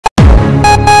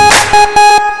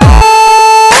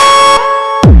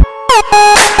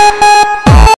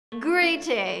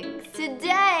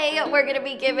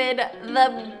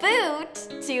the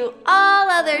boot to all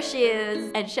other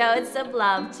shoes and showing some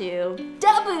love to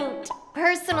the boot.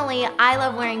 Personally, I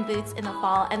love wearing boots in the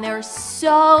fall, and there are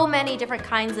so many different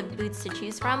kinds of boots to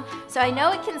choose from, so I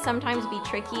know it can sometimes be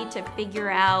tricky to figure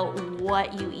out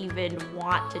what you even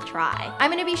want to try.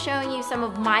 I'm gonna be showing you some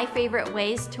of my favorite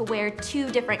ways to wear two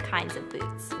different kinds of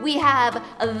boots. We have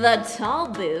the tall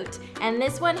boot, and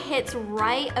this one hits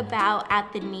right about at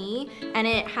the knee, and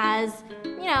it has,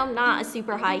 you know, not a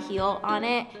super high heel on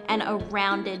it, and a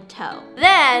rounded toe.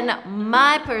 Then,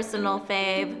 my personal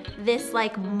fave, this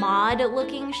like mod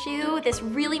looking shoe. This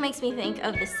really makes me think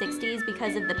of the 60s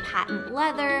because of the patent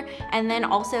leather and then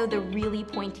also the really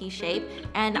pointy shape.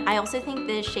 And I also think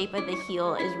the shape of the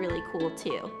heel is really cool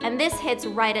too. And this hits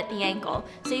right at the ankle.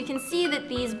 So you can see that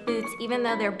these boots, even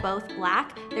though they're both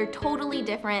black, they're totally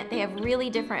different. They have really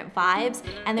different vibes,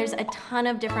 and there's a ton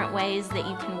of different ways that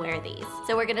you can wear these.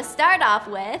 So we're gonna start off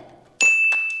with,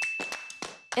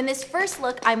 in this first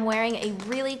look, I'm wearing a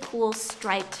really cool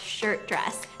striped shirt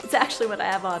dress. It's actually what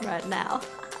I have on right now.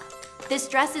 This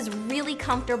dress is really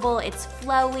comfortable, it's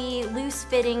flowy, loose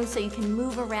fitting, so you can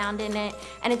move around in it.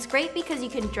 And it's great because you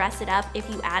can dress it up if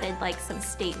you added like some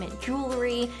statement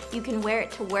jewelry. You can wear it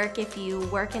to work if you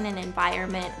work in an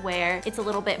environment where it's a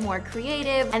little bit more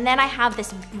creative. And then I have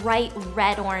this bright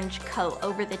red-orange coat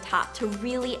over the top to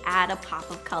really add a pop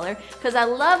of color, because I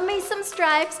love me some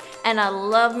stripes and I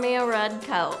love me a red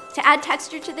coat. To add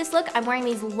texture to this look, I'm wearing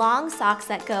these long socks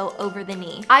that go over the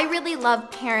knee. I really love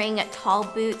pairing tall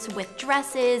boots with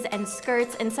dresses and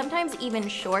skirts and sometimes even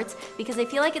shorts because I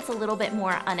feel like it's a little bit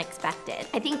more unexpected.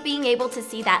 I think being able to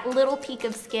see that little peek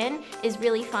of skin is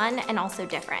really fun and also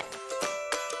different.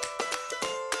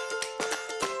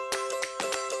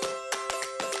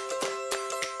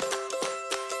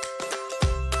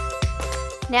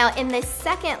 Now in this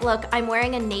second look, I'm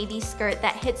wearing a navy skirt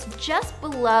that hits just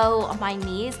below my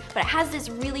knees, but it has this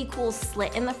really cool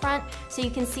slit in the front so you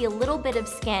can see a little bit of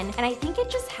skin, and I think it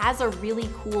just has a really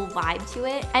cool vibe to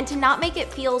it. And to not make it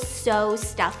feel so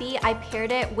stuffy, I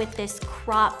paired it with this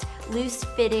cropped,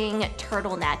 loose-fitting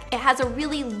turtleneck. It has a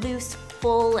really loose,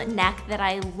 full neck that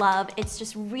I love. It's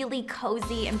just really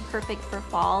cozy and perfect for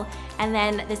fall. And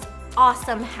then this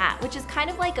awesome hat, which is kind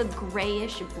of like a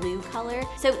grayish blue color.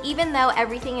 So even though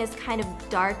everything is kind of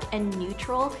dark and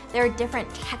neutral, there are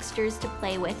different textures to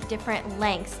play with, different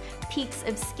lengths, peaks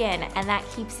of skin, and that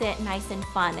keeps it nice and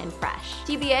fun and fresh.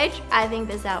 TBH, I think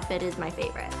this outfit is my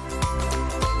favorite.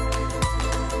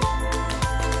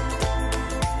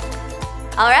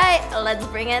 All right, let's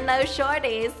bring in those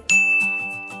shorties.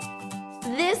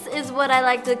 This is what I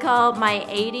like to call my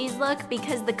 80s look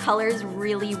because the colors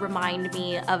really remind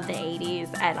me of the 80s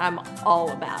and I'm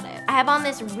all about it. I have on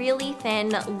this really thin,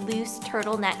 loose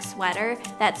turtleneck sweater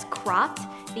that's cropped,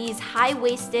 these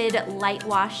high-waisted light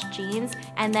wash jeans,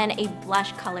 and then a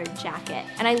blush colored jacket.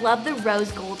 And I love the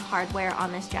rose gold hardware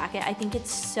on this jacket. I think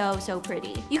it's so, so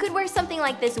pretty. You could wear something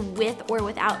like this with or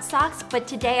without socks, but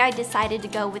today I decided to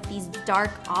go with these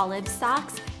dark olive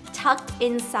socks tucked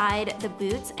inside the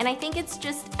boots, and I think it's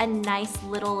just a nice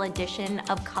little addition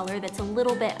of color that's a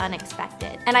little bit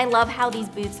unexpected. And I love how these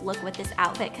boots look with this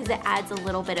outfit because it adds a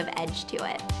little bit of edge to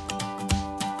it.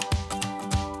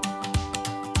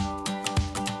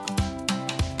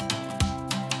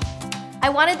 I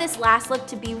wanted this last look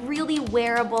to be really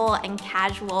wearable and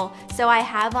casual, so I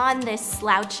have on this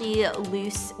slouchy,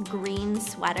 loose green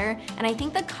sweater, and I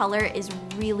think the color is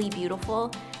really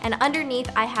beautiful. And underneath,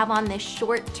 I have on this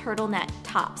short turtleneck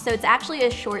top. So it's actually a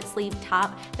short sleeve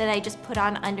top that I just put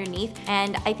on underneath,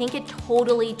 and I think it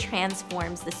totally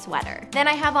transforms the sweater. Then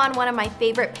I have on one of my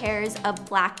favorite pairs of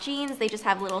black jeans. They just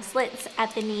have little slits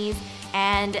at the knees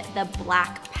and the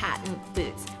black patent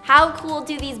boots. How cool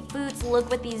do these boots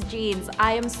look with these jeans?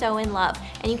 I am so in love.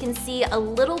 And you can see a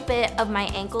little bit of my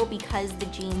ankle because the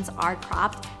jeans are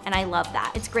cropped, and I love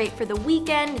that. It's great for the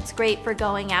weekend, it's great for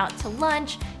going out to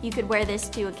lunch. You could wear this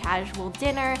to a casual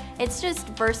dinner. It's just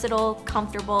versatile,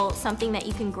 comfortable, something that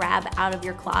you can grab out of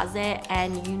your closet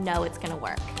and you know it's gonna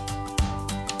work.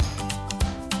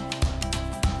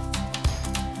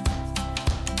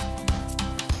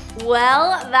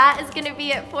 Well, that is gonna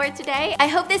be it for today. I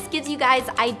hope this gives you guys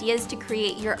ideas to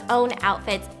create your own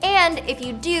outfits. And if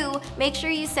you do, make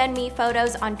sure you send me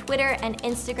photos on Twitter and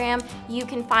Instagram. You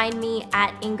can find me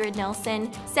at Ingrid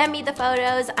Nilsen. Send me the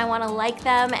photos. I wanna like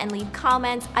them and leave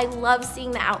comments. I love seeing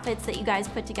the outfits that you guys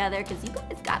put together because you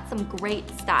guys got some great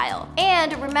style.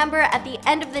 And remember, at the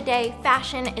end of the day,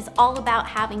 fashion is all about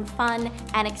having fun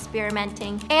and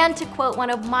experimenting. And to quote one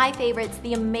of my favorites,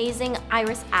 the amazing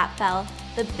Iris Apfel,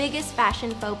 the biggest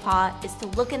fashion faux pas is to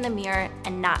look in the mirror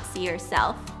and not see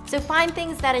yourself. So find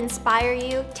things that inspire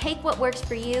you, take what works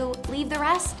for you, leave the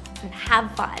rest, and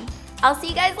have fun. I'll see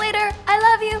you guys later. I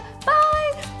love you. Bye.